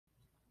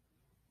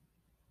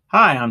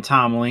Hi, I'm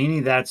Tom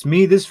Mulaney. That's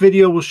me. This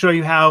video will show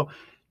you how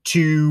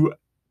to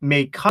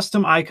make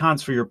custom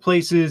icons for your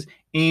places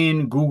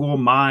in Google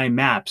My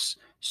Maps.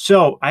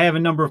 So I have a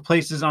number of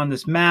places on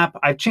this map.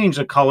 I've changed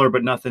the color,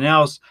 but nothing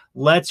else.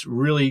 Let's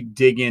really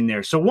dig in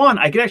there. So one,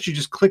 I could actually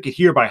just click it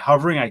here by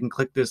hovering. I can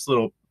click this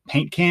little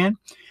paint can.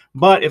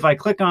 But if I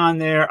click on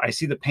there, I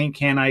see the paint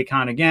can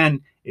icon again.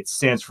 It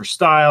stands for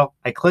style.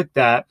 I click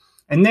that,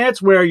 and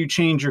that's where you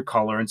change your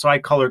color. And so I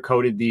color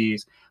coded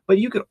these. But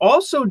you could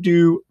also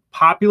do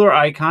popular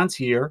icons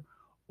here,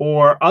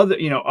 or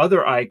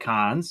other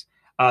icons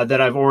that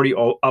I've already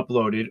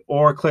uploaded,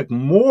 or click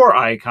more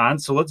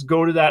icons. So let's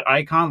go to that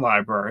icon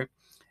library,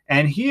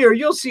 and here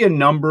you'll see a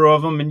number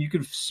of them, and you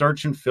can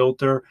search and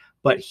filter.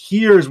 But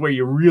here's where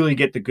you really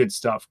get the good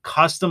stuff.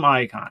 Custom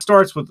icon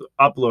starts with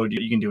upload.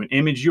 You can do an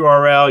image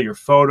URL, your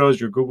photos,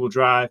 your Google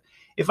Drive.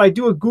 If I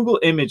do a Google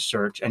image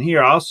search, and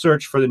here I'll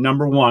search for the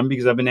number 1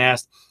 because I've been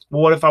asked,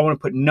 well, what if I want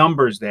to put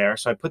numbers there?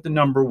 So I put the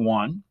number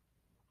 1.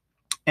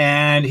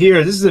 And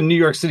here, this is a New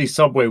York City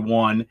subway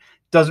one.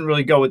 Doesn't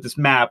really go with this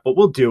map, but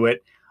we'll do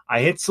it. I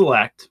hit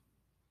select.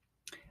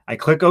 I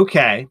click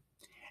OK.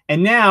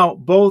 And now,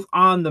 both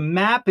on the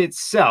map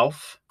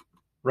itself,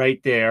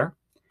 right there,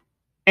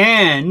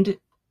 and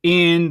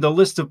in the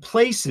list of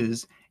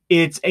places,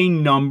 it's a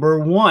number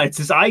 1. It's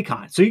this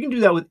icon. So you can do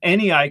that with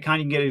any icon.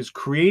 You can get it as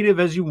creative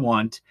as you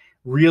want.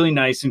 Really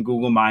nice in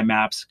Google My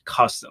Maps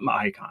custom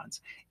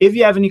icons. If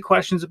you have any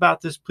questions about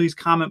this, please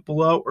comment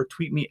below or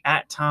tweet me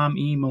at Tom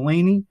E.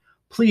 Mulaney.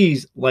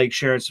 Please like,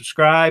 share, and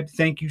subscribe.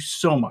 Thank you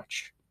so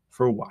much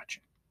for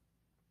watching.